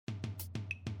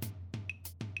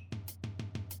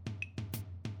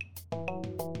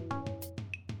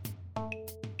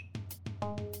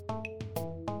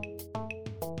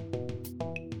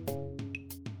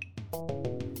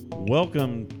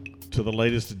Welcome to the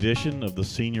latest edition of the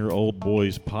Senior Old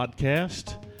Boys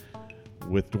podcast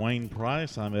with Dwayne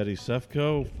Price. I'm Eddie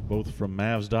Sefko, both from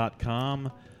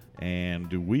Mavs.com,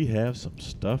 and we have some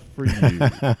stuff for you.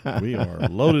 We are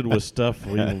loaded with stuff.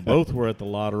 We both were at the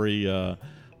lottery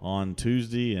on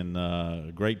Tuesday, and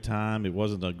a great time. It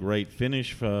wasn't a great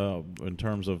finish in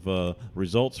terms of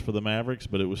results for the Mavericks,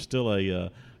 but it was still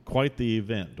quite the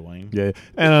event, Dwayne. Yeah,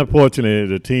 and unfortunately,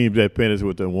 the teams that finished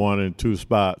with the 1 and 2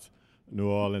 spots, New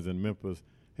Orleans and Memphis,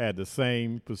 had the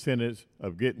same percentage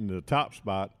of getting the top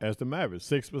spot as the Mavericks,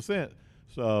 6%.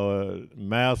 So,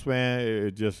 Mavs fan,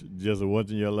 it just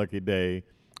wasn't your lucky day.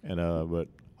 And but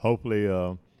hopefully,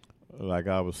 like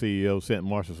our CEO, St.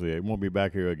 Marshall said, it won't be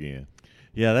back here again.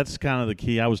 Yeah, that's kind of the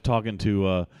key. I was talking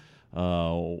to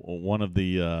one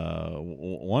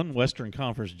Western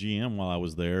Conference GM while I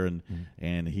was there,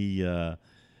 and he.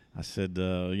 I said,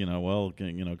 it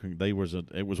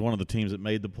was one of the teams that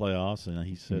made the playoffs, and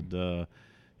he said, the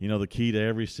key to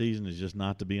every season is just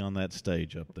not to be on that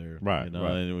stage up there. Right.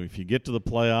 Right. If you get to the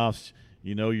playoffs,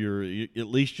 you're at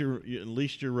least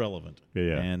you're relevant.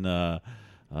 Yeah. And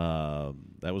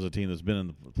that was a team that's been in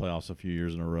the playoffs a few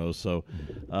years in a row. So,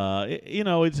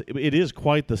 it is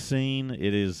quite the scene.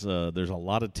 It is. There's a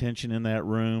lot of tension in that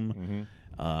room,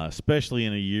 especially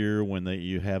in a year when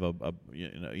you have a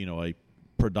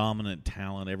predominant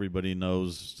talent. Everybody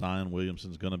knows Zion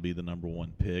Williamson's going to be the number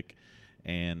one pick,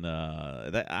 and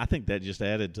I think that just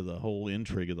added to the whole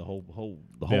intrigue of the whole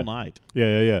night.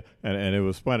 Yeah. And it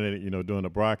was funny, during the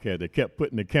broadcast, they kept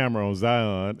putting the camera on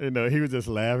Zion. He was just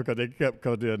laughing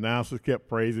because the announcers kept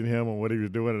praising him and what he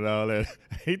was doing and all that.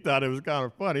 He thought it was kind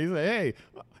of funny. He said, "Hey,"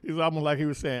 he's almost like he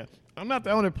was saying, "I'm not the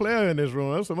only player in this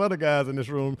room. There's some other guys in this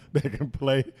room that can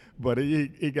play," but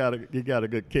he got a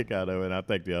good kick out of it, and I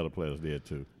think the other players did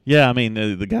too. Yeah, I mean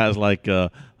the guys like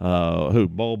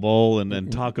Bol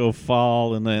and Taco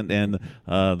Fall and the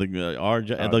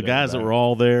guys that were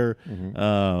all there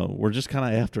were just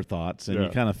kind of afterthoughts, and you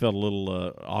kind of felt a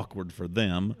little awkward for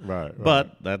them. Right.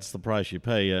 But that's the price you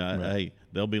pay. Right. Hey,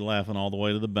 they'll be laughing all the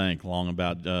way to the bank long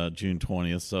about June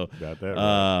 20th. So got that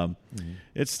right.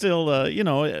 It's still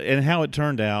and how it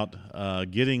turned out,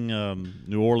 getting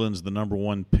New Orleans the number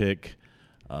one pick.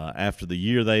 After the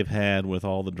year they've had with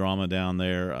all the drama down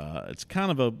there, it's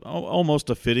kind of almost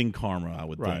a fitting karma, I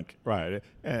would think. Right,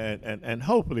 and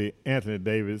hopefully Anthony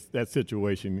Davis, that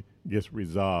situation gets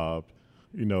resolved,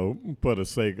 for the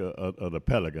sake of the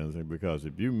Pelicans, because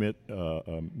if you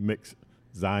mix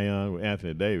Zion with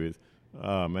Anthony Davis,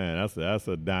 oh man, that's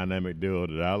a dynamic duo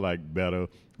that I like better.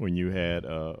 When you had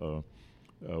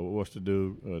what's the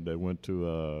dude that went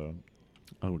to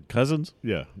Cousins?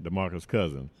 Yeah, DeMarcus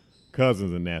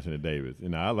Cousins and Anthony Davis.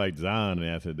 I like Zion and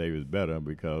Anthony Davis better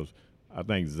because I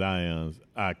think Zion's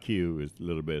IQ is a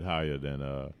little bit higher than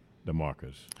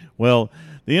DeMarcus. Well,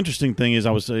 the interesting thing is,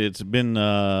 it's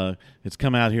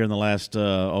come out here in the last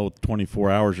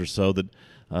 24 hours or so that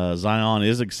Zion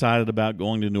is excited about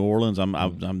going to New Orleans. I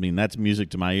mean, that's music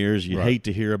to my ears. You hate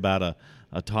to hear about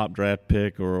a top draft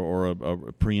pick or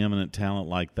a preeminent talent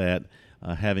like that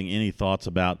having any thoughts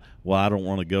about, well, I don't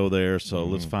want to go there, so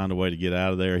let's find a way to get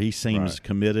out of there. He seems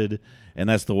committed, and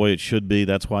that's the way it should be.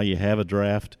 That's why you have a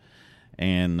draft.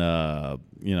 And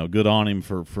good on him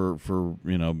for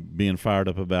being fired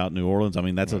up about New Orleans. I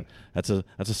mean, that's a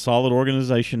solid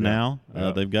organization now.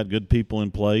 They've got good people in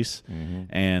place,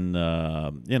 and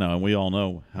and we all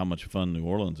know how much fun New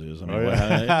Orleans is.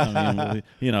 I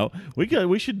mean,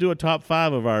 we should do a top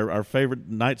 5 of our favorite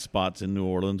night spots in New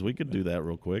Orleans. We could do that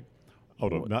real quick. In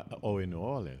New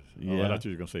Orleans. Yeah. I thought you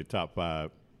were going to say top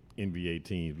 5 NBA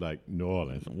teams like New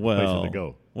Orleans. Well, to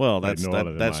go. Well,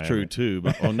 that's true too.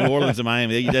 But New Orleans and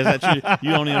Miami, you don't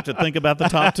even have to think about the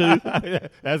top 2. Yeah,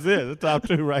 that's it. The top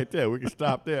 2 right there. We can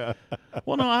stop there.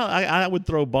 Well, no, I would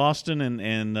throw Boston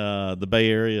and the Bay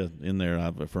Area in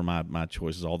there for my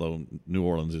choices. Although New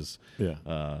Orleans is,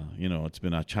 it's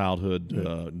been a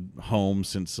childhood home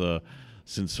since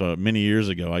many years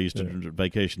ago. I used to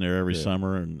vacation there every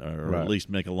summer, or at least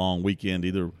make a long weekend,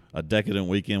 either a decadent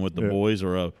weekend with the boys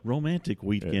or a romantic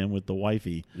weekend with the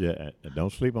wifey. Yeah, and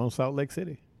don't sleep on Salt Lake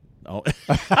City. Oh,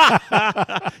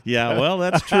 yeah. Well,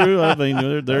 that's true. I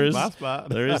mean, there is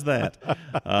that.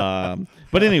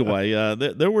 But anyway,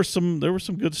 there were some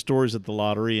good stories at the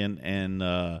lottery, and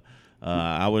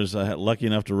I was lucky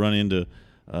enough to run into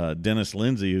Dennis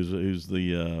Lindsey, who's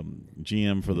the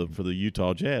GM for the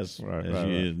Utah Jazz. Right.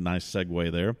 Nice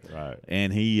segue there. Right.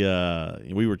 And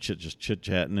we were just chit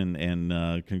chatting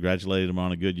and congratulated him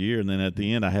on a good year. And then at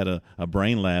the end, I had a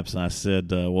brain lapse, and I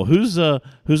said, "Well, who's on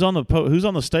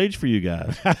the stage for you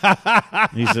guys?"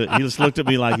 He just looked at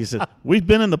me like he said, "We've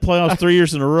been in the playoffs 3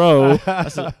 years in a row." I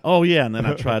said, "Oh yeah," and then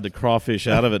I tried to crawfish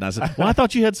out of it, and I said, "Well, I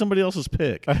thought you had somebody else's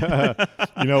pick."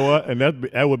 You know what? And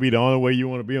that would be the only way you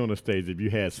want to be on the stage if you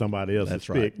had somebody else's That's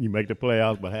pick. right. You make the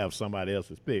playoffs, but have somebody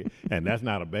else's pick, and that's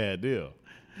not a bad deal.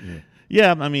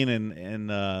 Yeah, I mean,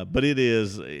 but it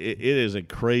is a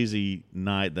crazy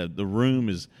night. That the room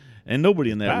is, and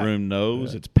nobody in that packed. room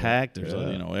knows it's packed. There's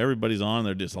everybody's on.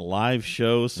 They're just a live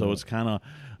show, so it's kind of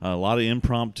a lot of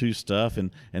impromptu stuff.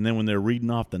 And then when they're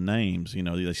reading off the names,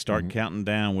 they start counting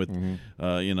down with,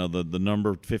 the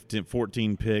number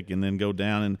 14 pick, and then go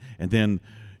down, and then,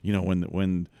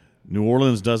 when New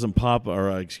Orleans doesn't pop,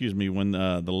 or when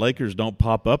the Lakers don't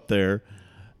pop up there,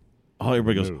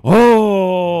 everybody goes,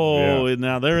 "Oh!" Yeah. And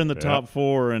now they're in the top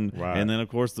four, and Right. and then of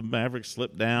course the Mavericks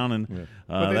slipped down, and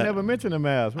But they never mentioned the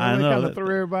Mavs. I They know kind that- of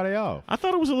threw everybody off. I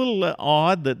thought it was a little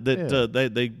odd that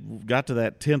they got to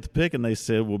that 10th pick, and they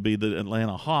said will be the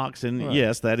Atlanta Hawks, and Right.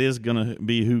 yes, that is going to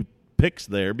be who picks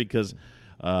there because.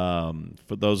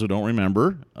 For those who don't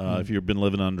remember, if you've been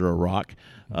living under a rock,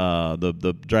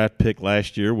 the draft pick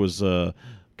last year was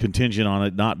contingent on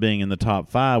it not being in the top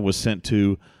 5, was sent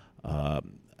to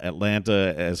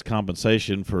Atlanta as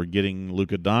compensation for getting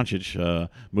Luka Doncic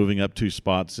moving up 2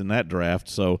 spots in that draft.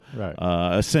 So Right.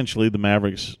 essentially the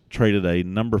Mavericks traded a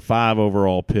number 5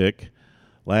 overall pick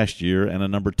last year and a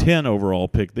number 10 overall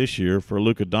pick this year for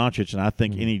Luka Doncic, and I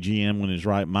think any GM in his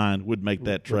right mind would make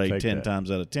that trade 10 times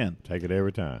out of 10. Take it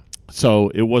every time. So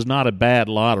it was not a bad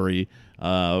lottery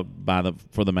for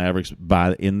the Mavericks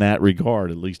in that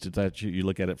regard. At least it's that you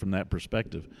look at it from that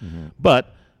perspective.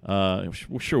 But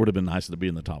sure would have been nice to be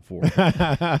in the top 4.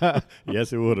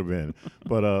 Yes, it would have been.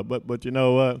 But you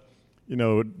know what? The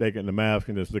Mavs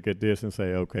can just look at this and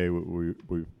say, okay, we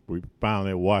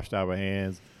finally washed our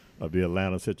hands of the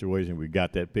Atlanta situation. We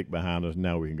got that pick behind us.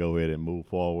 Now we can go ahead and move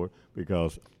forward,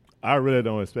 because I really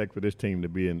don't expect for this team to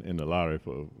be in the lottery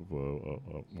for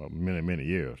many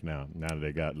years now. Now that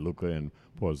they got Luka and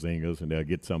Porzingis, and they'll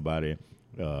get somebody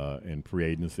in free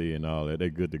agency and all that,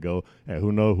 they're good to go. And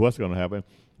who knows what's going to happen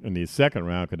in the second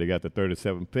round, because they got the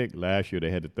 37th pick. Last year they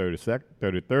had the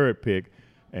 33rd pick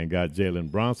and got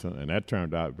Jalen Brunson, and that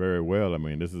turned out very well. I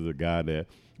mean, this is a guy that,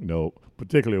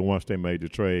 particularly once they made the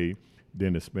trade,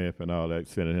 Dennis Smith and all that,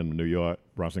 sending him to New York,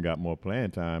 Brunson got more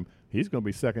playing time. He's going to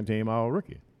be second-team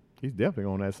All-Rookie. He's definitely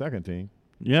on that second team.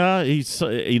 Yeah, he's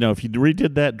if you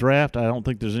redid that draft, I don't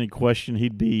think there's any question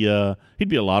he'd be a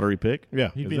lottery pick.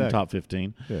 Yeah, he'd be in the top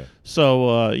 15. Yeah.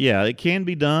 So it can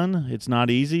be done. It's not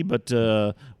easy, but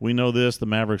we know this: the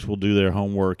Mavericks will do their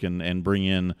homework and bring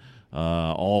in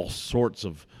all sorts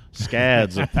of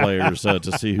scads of players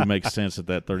to see who makes sense at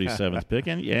that 37th pick.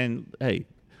 And hey,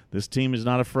 this team is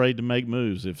not afraid to make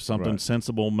moves. If something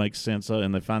sensible makes sense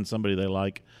and they find somebody they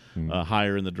like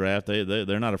higher in the draft,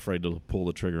 they're not afraid to pull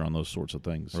the trigger on those sorts of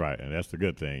things. Right, and that's the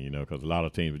good thing, because a lot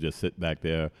of teams would just sit back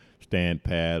there, stand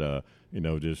pat,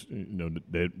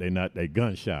 they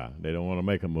gun shy. They don't want to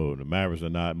make a move. The Mavericks are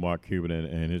not. Mark Cuban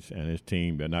and his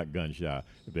team, they're not gun shy.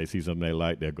 If they see something they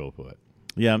like, they'll go for it.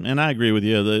 Yeah, and I agree with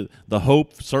you. The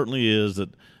hope certainly is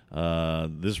that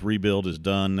this rebuild is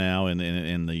done now, and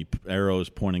the arrow is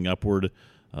pointing upward.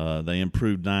 They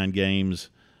improved 9 games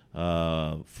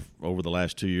over the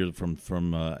last 2 years,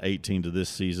 from 18 to this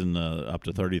season, up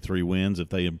to 33 wins. If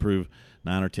they improve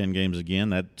 9 or 10 games again,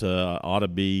 that ought to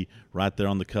be right there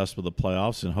on the cusp of the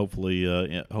playoffs, and hopefully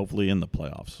in the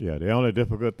playoffs. Yeah, the only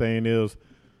difficult thing is,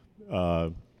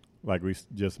 like we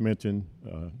just mentioned,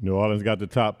 New Orleans got the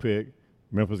top pick,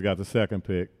 Memphis got the second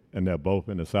pick, and they're both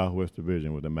in the Southwest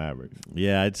Division with the Mavericks.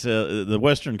 Yeah, it's the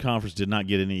Western Conference did not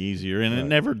get any easier, and it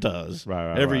never does.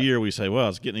 Every year we say, well,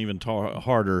 it's getting even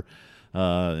harder.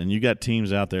 And you got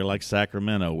teams out there like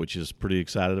Sacramento, which is pretty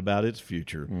excited about its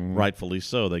future, rightfully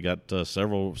so. They got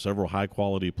several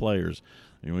high-quality players.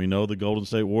 And we know the Golden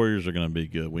State Warriors are going to be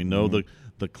good. We know the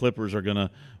Clippers are going to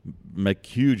make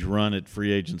huge run at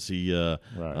free agency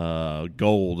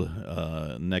gold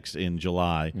next in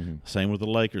July. Same with the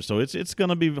Lakers. So it's going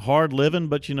to be hard living,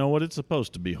 but you know what? It's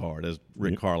supposed to be hard, as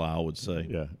Rick Carlisle would say.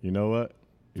 Yeah. You know what?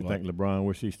 You think LeBron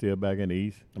wish he's still back in the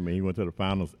East? I mean, he went to the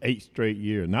finals 8 straight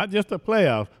years. Not just the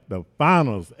playoffs, the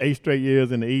finals 8 straight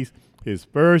years in the East. His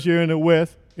first year in the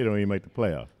West, he don't even make the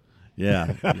playoffs.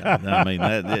 Yeah. I mean,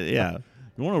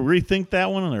 You want to rethink that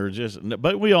one, or just?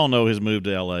 But we all know his move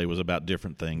to L.A. was about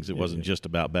different things. It wasn't just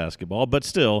about basketball, but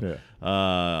still,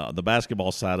 the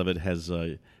basketball side of it has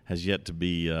yet to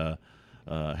be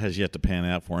has yet to pan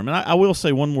out for him. And I will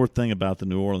say one more thing about the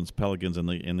New Orleans Pelicans and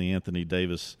the Anthony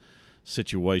Davis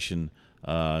situation.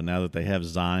 Now that they have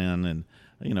Zion and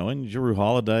and Jrue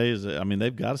Holiday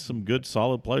they've got some good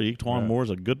solid players. E'Twaun Moore is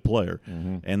a good player.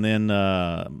 Mm-hmm. And then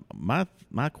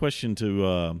my question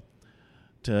to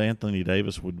Anthony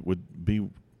Davis would be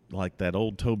like that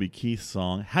old Toby Keith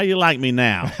song, "How You Like Me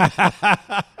Now?"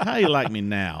 How you like me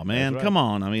now, man? Right. Come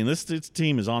on! I mean, this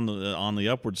team is on the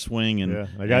upward swing, and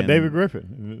I got David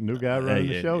Griffin, new guy running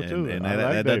the show too, and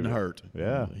that doesn't hurt.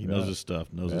 Yeah, he knows his stuff.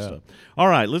 His stuff. All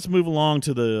right, let's move along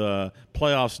to the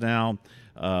playoffs now.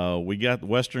 We got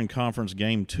Western Conference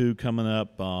Game 2 coming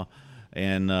up,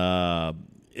 and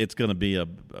it's going to be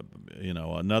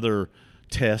another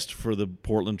test for the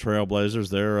Portland Trailblazers.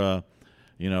 They're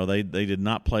they did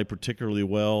not play particularly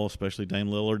well, especially Dame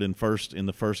Lillard in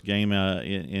the first game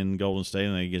in Golden State,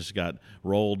 and they just got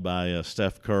rolled by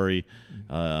Steph Curry.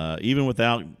 Even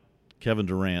without Kevin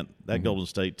Durant, that Golden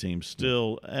State team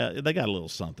still they got a little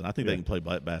something. I think they can play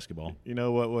basketball. You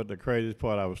know what the craziest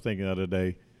part I was thinking the other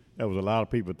day, there was a lot of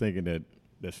people thinking that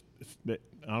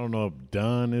I don't know if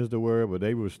done is the word, but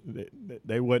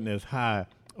they wasn't as high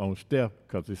on Steph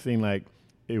because it seemed like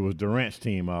it was Durant's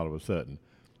team all of a sudden.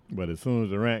 But as soon as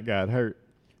Durant got hurt,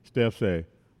 Steph said,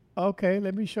 "Okay,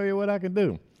 let me show you what I can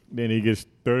do." Then he gets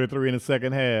 33 in the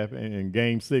second half in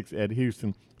Game 6 at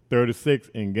Houston, 36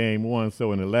 in Game 1.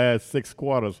 So in the last 6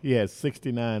 quarters, he had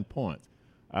 69 points.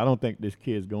 I don't think this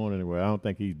kid's going anywhere. I don't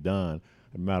think he's done.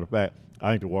 As a matter of fact,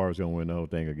 I think the Warriors going to win the whole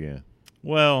thing again.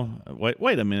 Well,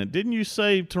 wait a minute. Didn't you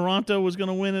say Toronto was going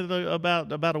to win it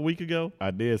about a week ago?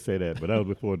 I did say that, but that was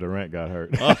before Durant got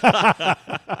hurt.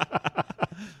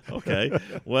 Okay.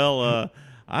 Well,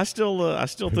 I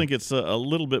still think it's a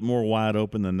little bit more wide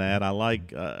open than that. I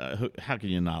like. How can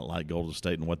you not like Golden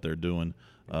State and what they're doing?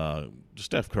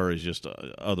 Steph Curry is just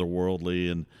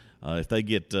otherworldly, and if they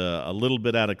get a little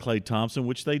bit out of Klay Thompson,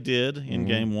 which they did in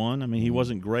Game 1, I mean, he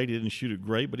wasn't great. He didn't shoot it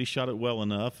great, but he shot it well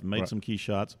enough and made some key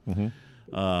shots. Mm-hmm.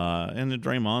 And then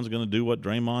Draymond's going to do what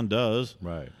Draymond does.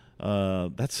 Right.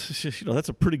 That's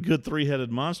a pretty good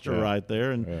three-headed monster right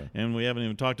there, and we haven't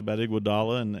even talked about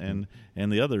Iguodala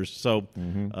and the others. So,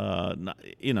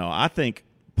 I think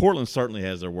Portland certainly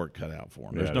has their work cut out for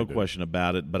them. There's no question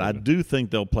about it. But I do think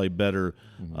they'll play better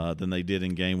than they did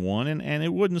in Game 1, and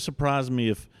it wouldn't surprise me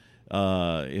if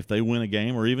they win a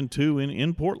game or even 2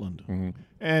 in Portland. Mm-hmm.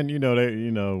 And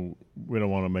we don't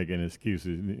want to make any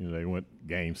excuses. They went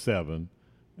Game 7.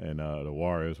 And the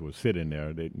Warriors were sitting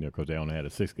there because they only had a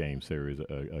 6-game series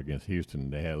against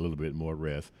Houston. They had a little bit more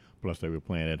rest. Plus, they were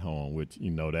playing at home, which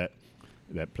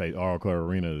that place, Oracle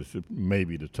Arena, is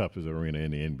maybe the toughest arena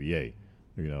in the NBA.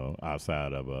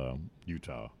 Outside of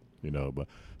Utah.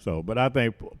 But I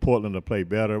think Portland will play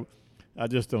better. I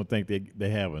just don't think they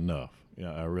have enough.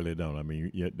 I really don't. I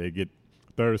mean, they get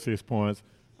 36 points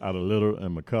out of Lillard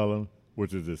and McCollum,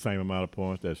 which is the same amount of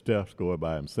points that Steph scored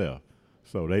by himself.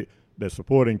 So the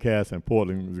supporting cast in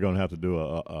Portland is going to have to do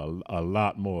a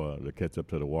lot more to catch up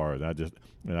to the Warriors.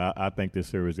 I think this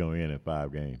series is going to end in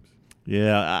 5 games.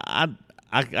 Yeah,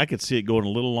 I could see it going a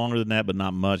little longer than that, but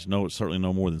not much. No, certainly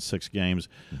no more than 6 games.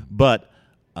 But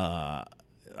I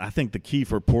think the key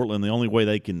for Portland, the only way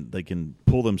they can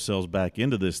pull themselves back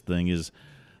into this thing is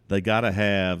they got to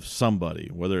have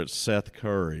somebody, whether it's Seth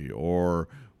Curry or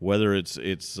whether it's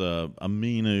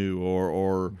Aminu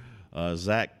or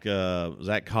Zach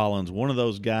Collins. One of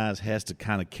those guys has to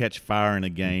kind of catch fire in a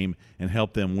game and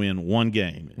help them win one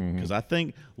game. Because I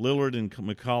think Lillard and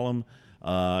McCollum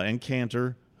and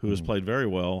Cantor, who has played very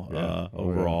well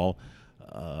overall,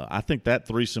 I think that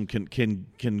threesome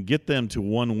can get them to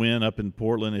one win up in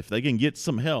Portland. If they can get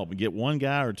some help and get one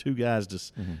guy or 2 guys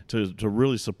to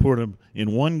really support them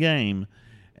in one game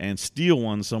and steal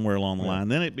one somewhere along the line,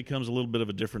 then it becomes a little bit of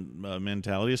a different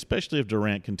mentality, especially if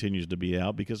Durant continues to be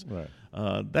out, because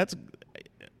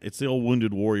it's the old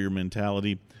wounded warrior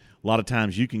mentality. A lot of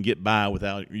times you can get by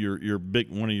without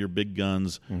one of your big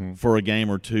guns for a game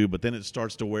or 2, but then it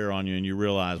starts to wear on you, and you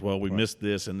realize, well, we missed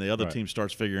this, and the other team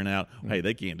starts figuring out, hey,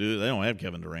 they can't do it. They don't have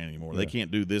Kevin Durant anymore. They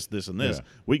can't do this, this, and this. Yeah.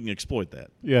 We can exploit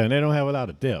that. Yeah, and they don't have a lot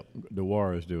of depth. The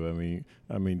Warriors do. I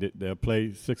mean, they'll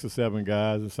play 6 or 7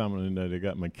 guys or something. They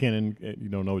got McKinnon. You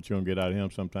don't know what you're gonna get out of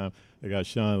him sometimes. They got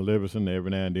Sean Livingston.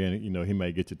 Every now and then, he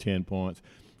may get you 10 points,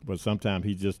 but sometimes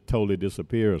he just totally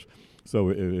disappears. So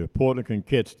if Portland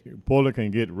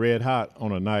can get red hot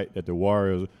on a night that the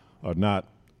Warriors are not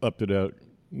up to their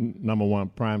number 1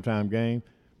 primetime game,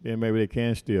 then maybe they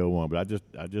can steal one. But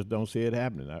I just don't see it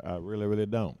happening. I really, really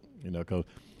don't.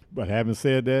 But having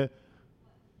said that,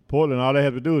 Portland, all they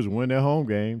have to do is win their home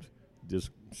games,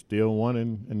 just steal one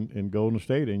in Golden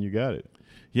State, and you got it.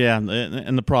 Yeah,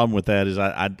 and the problem with that is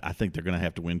I think they're going to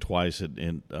have to win twice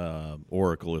in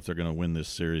Oracle if they're going to win this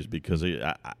series, because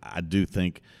I do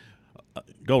think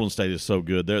Golden State is so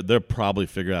good. They'll probably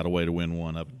figure out a way to win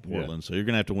one up in Portland. So you're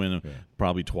going to have to win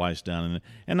probably twice down,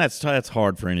 and that's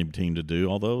hard for any team to do.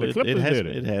 Although it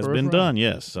has been done.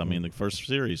 Yes, I mean the first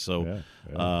series. So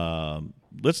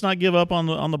let's not give up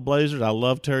on the Blazers. I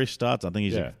love Terry Stotts. I think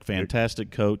he's a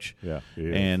fantastic coach. Yeah,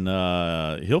 and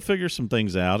he'll figure some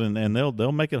things out, and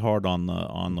they'll make it hard on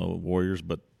the Warriors,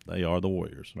 but they are the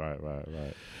Warriors. Right.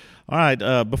 All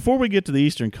right, before we get to the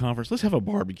Eastern Conference, let's have a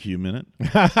barbecue minute.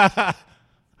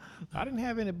 I didn't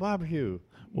have any barbecue.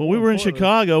 Well, we were in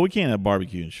Chicago. We can't have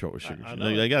barbecue in Chicago.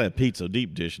 They got to have pizza,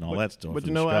 deep dish, and all that stuff. But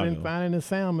I didn't find any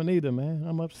salmon either, man.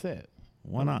 I'm upset.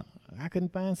 Why not? I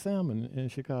couldn't find salmon in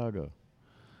Chicago.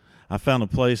 I found a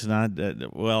place, and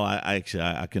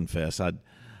I confess, I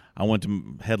went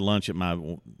to had lunch at my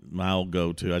old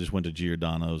go-to. I just went to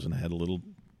Giordano's and had a little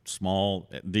small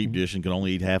deep dish and could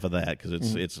only eat half of that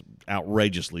because it's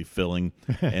outrageously filling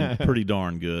and pretty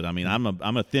darn good. I mean, I'm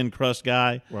a thin crust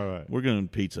guy. Right. We're going to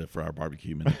pizza for our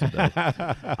barbecue minute today.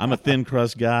 I'm a thin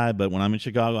crust guy, but when I'm in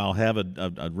Chicago, I'll have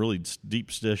a really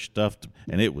deep dish stuffed,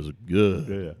 and it was good.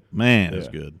 Yeah. Man, it's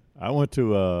good. I went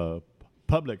to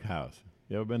Public House.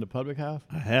 You ever been to Public House?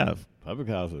 I have. Public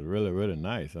House is really, really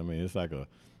nice. I mean, it's like a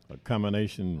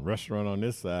combination restaurant on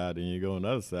this side, and you go on the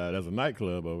other side. There's a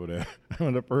nightclub over there.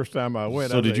 The first time I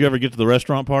went. So did you ever get to the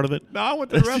restaurant part of it? No, I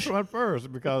went to the restaurant first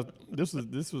because this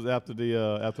was after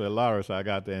the Lowry, so I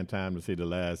got there in time to see the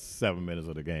last 7 minutes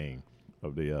of the game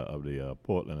of the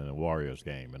Portland and the Warriors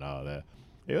game and all that.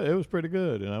 It was pretty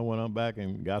good, and I went on back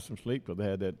and got some sleep because they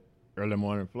had that early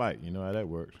morning flight. You know how that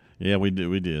works. Yeah, we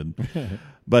did.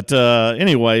 But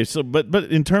anyway, but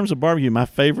in terms of barbecue, my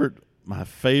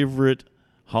favorite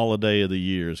holiday of the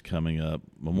year is coming up.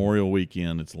 Memorial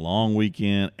Weekend. It's a long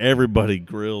weekend. Everybody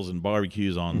grills and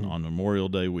barbecues on Memorial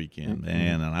Day weekend.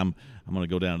 And I'm going to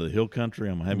go down to the Hill Country.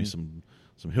 I'm going to have me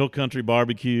some Hill Country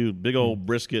barbecue, big old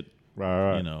brisket.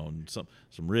 Right. And some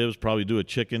ribs. Probably do a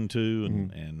chicken too,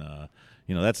 and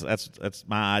that's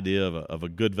my idea of a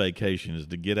good vacation is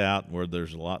to get out where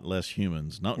there's a lot less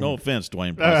humans. No offense,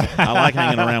 Dwayne Preston. I like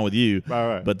hanging around with you,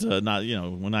 right. But not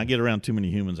when I get around too many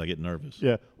humans, I get nervous.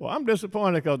 Yeah, well, I'm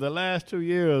disappointed because the last 2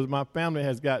 years my family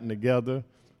has gotten together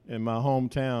in my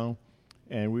hometown,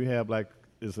 and we have like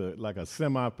a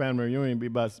semi-family reunion, be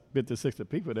about 50, 60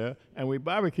 people there, and we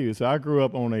barbecue. So I grew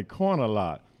up on a corner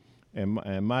lot,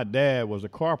 and my dad was a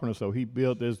carpenter, so he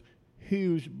built this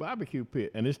huge barbecue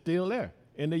pit, and it's still there.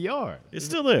 In the yard. It's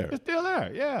still there. It's still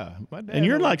there, yeah. And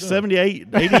you're like 78,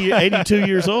 80, 82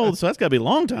 years old, so that's got to be a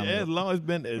long time. Yeah, as long as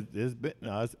it's been.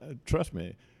 Trust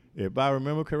me, if I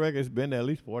remember correctly, it's been there at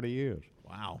least 40 years.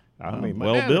 Wow. I mean,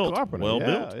 well built. Well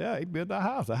built. Yeah, he built a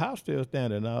house. The house still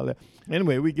standing and all that.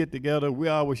 Anyway, we get together. We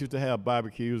always used to have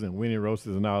barbecues and weenie roasts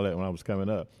and all that when I was coming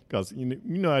up. Because you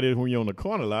know how it is when you're on the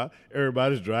corner lot.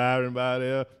 Everybody's driving by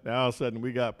there. And all of a sudden,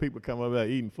 we got people coming over there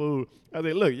eating food. I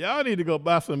say, look, y'all need to go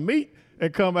buy some meat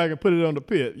and come back and put it on the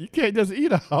pit. You can't just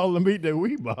eat all the meat that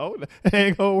we bought. It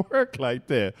ain't going to work like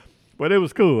that. But it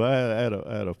was cool. I had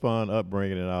a fun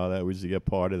upbringing and all that. We used to get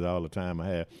parties all the time. I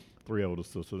had 3 older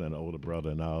sisters and an older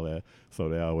brother and all that. So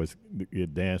they always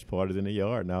get dance parties in the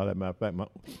yard and all that. Matter of fact,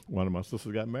 one of my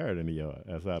sisters got married in the yard.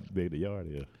 That's how big the yard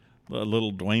is. A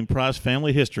little Dwayne Price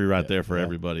family history there for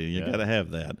everybody. You got to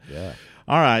have that. Yeah.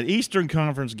 All right, Eastern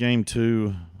Conference Game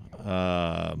 2.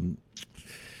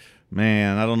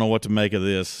 Man, I don't know what to make of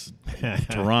this.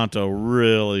 Toronto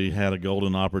really had a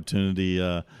golden opportunity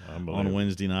on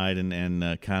Wednesday night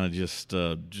and kind of just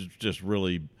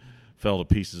really fell to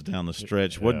pieces down the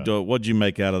stretch. Yeah. What'd you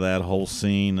make out of that whole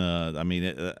scene?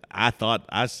 I thought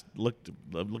I looked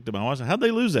at my wife and said, how'd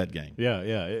they lose that game? Yeah.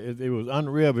 It was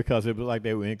unreal because it was like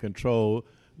they were in control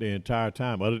the entire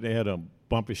time. Other than they had a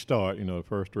bumpy start, the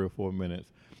first 3 or 4 minutes.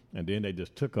 And then they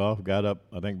just took off, got up,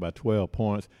 I think, by 12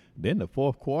 points. Then the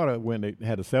fourth quarter, when they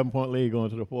had a 7-point lead going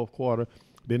to the fourth quarter,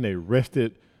 then they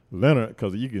rested Leonard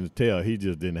because you can tell he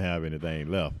just didn't have anything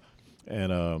left.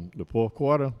 And the fourth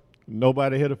quarter,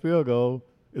 nobody hit a field goal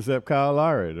except Kyle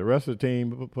Lowry. The rest of the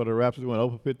team for the Raptors went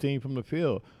over 15 from the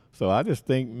field. So I just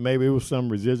think maybe it was some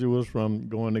residuals from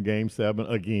going to Game 7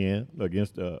 again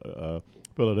against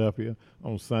Philadelphia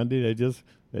on Sunday. They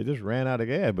just ran out of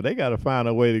gas. But they got to find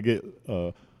a way to get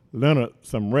Leonard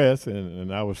some rest,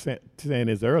 and I was saying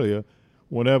this earlier,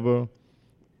 whenever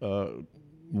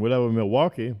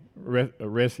Milwaukee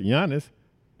rests Giannis,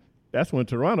 that's when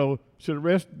Toronto should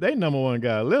arrest their number one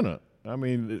guy, Leonard. I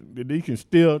mean, he can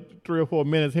steal 3 or 4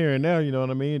 minutes here and there, you know what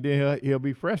I mean? Then he'll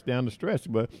be fresh down the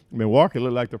stretch. But Milwaukee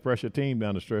looked like the fresher team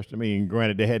down the stretch to me. And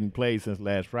granted, they hadn't played since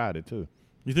last Friday, too.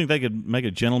 You think they could make a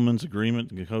gentleman's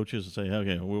agreement, the coaches, and say,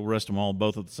 okay, we'll rest them all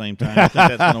both at the same time? You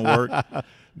think that's going to work?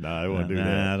 No, they won't do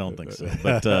that. I don't think so.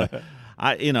 But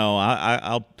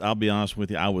I'll be honest with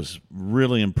you. I was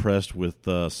really impressed with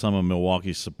some of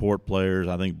Milwaukee's support players.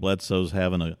 I think Bledsoe's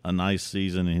having a nice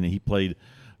season, and he played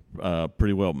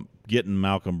pretty well. Getting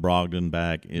Malcolm Brogdon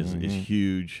back is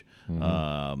huge.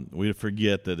 We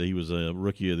forget that he was a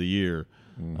Rookie of the Year,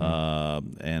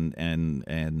 and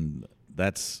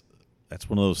that's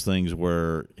one of those things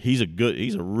where he's a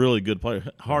really good player.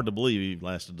 Hard to believe he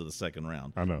lasted to the second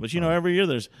round. I know, but every year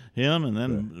there's him, and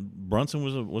then Brunson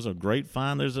was a great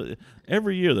find.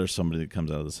 Every year there's somebody that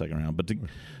comes out of the second round. But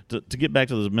to get back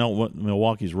to the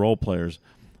Milwaukee's role players,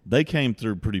 they came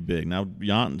through pretty big. Now,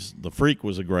 Giannis, the Freak,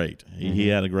 was great. He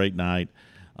had a great night.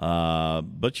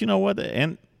 But you know what?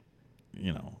 And,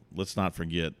 let's not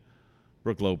forget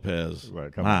Brook Lopez.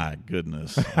 Right, my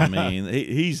goodness. I mean,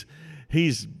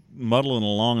 he's muddling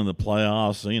along in the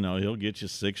playoffs. He'll get you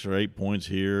 6 or 8 points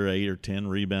here, 8 or 10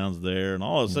 rebounds there, and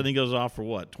all of a sudden he goes off for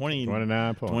what?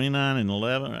 29 points. 29 and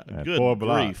 11. And Good 4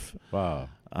 grief. Wow.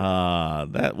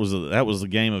 That was the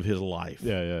game of his life.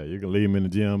 Yeah. You can leave him in the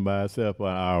gym by himself for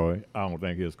an hour. I don't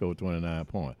think he'll score 29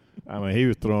 points. I mean, he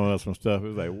was throwing us some stuff. It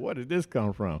was like, where did this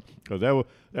come from? Because that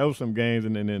was some games,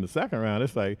 and then in the second round,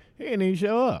 it's like he didn't even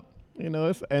show up. And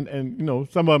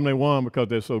some of them they won because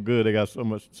they're so good. They got so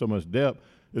much depth.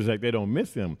 It's like they don't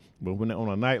miss him. But when on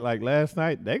a night like last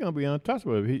night, they're going to be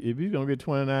untouchable. If he's going to get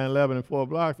 29, 11, and 4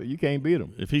 blocks, you can't beat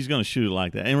him. If he's going to shoot it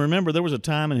like that. And remember, there was a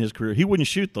time in his career he wouldn't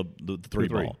shoot the three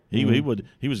ball. He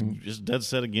was just dead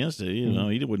set against it.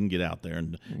 He wouldn't get out there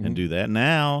and do that.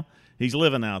 Now he's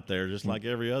living out there just like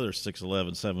every other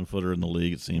 6'11", 7-footer in the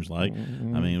league, it seems like.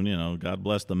 I mean, God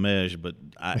bless the mesh, but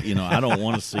I don't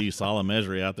want to see Salah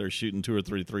Mejri out there shooting 2 or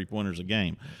 3 3-pointers a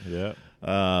game. Yeah.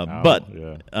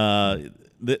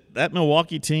 That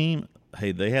Milwaukee team,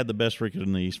 hey, they had the best record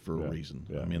in the East for a reason.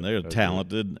 Yeah, I mean, they're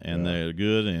talented and they're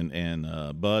good, and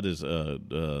Bud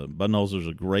Budenholzer's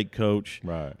a great coach.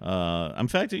 Right. In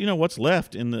fact, what's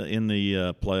left in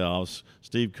the playoffs?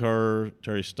 Steve Kerr,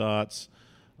 Terry Stotts,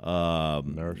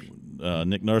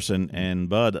 Nick Nurse, and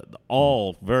Bud,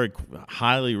 all very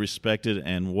highly respected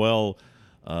and well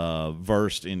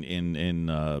versed in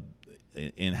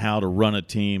how to run a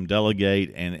team,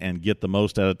 delegate, and get the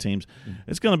most out of teams.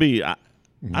 It's going to be.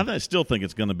 I still think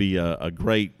it's going to be a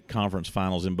great conference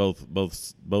finals in both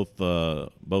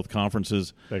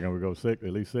conferences. They're going to go 6, at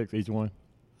least 6 each one.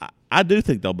 I do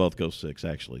think they'll both go 6.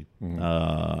 Actually,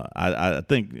 I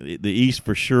think the East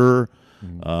for sure.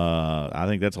 I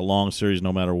think that's a long series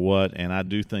no matter what, and I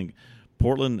do think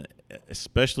Portland,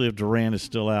 especially if Durant is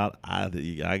still out,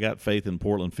 I got faith in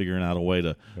Portland figuring out a way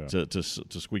to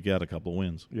squeak out a couple of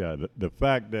wins. Yeah, the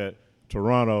fact that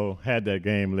Toronto had that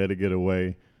game, let it get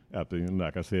away after,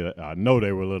 like I said, I know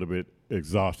they were a little bit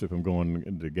exhausted from going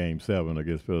into Game 7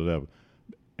 against Philadelphia,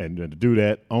 and to do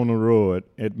that on the road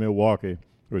at Milwaukee,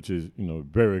 which is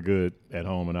very good at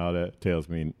home and all that, tells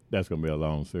me that's going to be a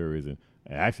long series, and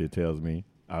it actually tells me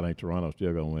I think Toronto's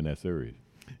still going to win that series.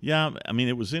 Yeah, I mean,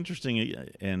 it was interesting,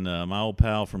 and my old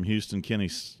pal from Houston, Kenny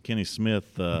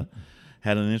Smith,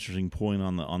 had an interesting point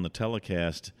on the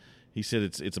telecast. He said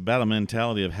it's about a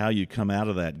mentality of how you come out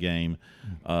of that game.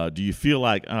 Do you feel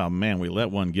like, oh man, we let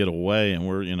one get away, and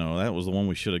that was the one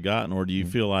we should have gotten, or do you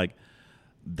feel like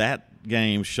that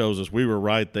game shows us we were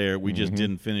right there, we just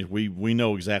didn't finish. We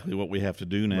know exactly what we have to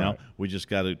do now. Right. We just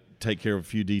got to take care of a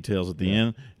few details at the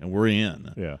end, and we're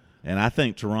in. Yeah. And I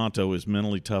think Toronto is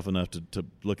mentally tough enough to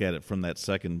look at it from that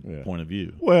second point of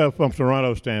view. Well, from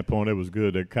Toronto's standpoint, it was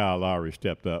good that Kyle Lowry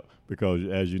stepped up because,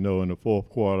 as you know, in the fourth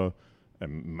quarter,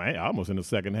 and almost in the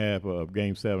second half of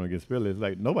Game 7 against Philly, it's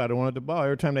like nobody wanted the ball.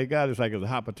 Every time they got it, it's like it's a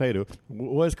hot potato.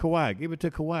 Where's Kawhi? Give it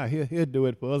to Kawhi. He'll do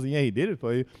it for us. And yeah, he did it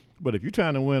for you. But if you're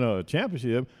trying to win a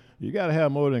championship, you got to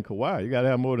have more than Kawhi. You got to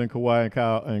have more than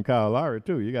Kawhi and Kyle Lowry,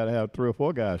 too. You got to have 3 or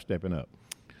 4 guys stepping up.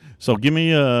 So give me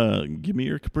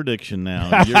your prediction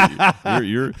now.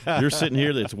 You're sitting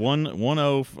here. That's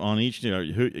 1-0 on each.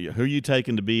 Who are you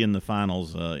taking to be in the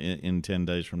finals in 10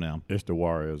 days from now? It's the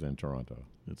Warriors in Toronto.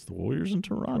 It's the Warriors in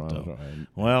Toronto.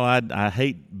 Well, I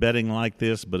hate betting like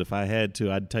this, but if I had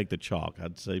to, I'd take the chalk.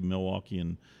 I'd say Milwaukee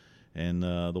and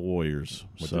the Warriors.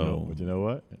 But you know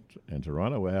what? In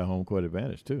Toronto, we have home court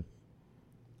advantage too.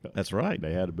 That's right.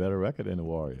 They had a better record than the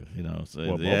Warriors. It's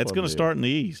going to start in the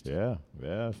East. Yeah.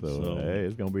 So hey,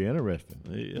 it's going to be interesting.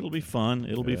 It'll be fun.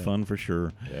 It'll be fun for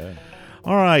sure. Yeah.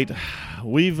 All right,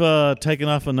 we've taken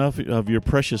off enough of your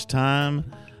precious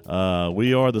time.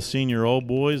 We are the Senior Old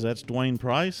Boys. That's Dwayne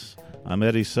Price. I'm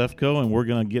Eddie Sefko, and we're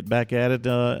going to get back at it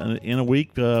in a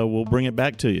week. We'll bring it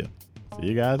back to you. See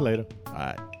you guys later. All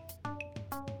right.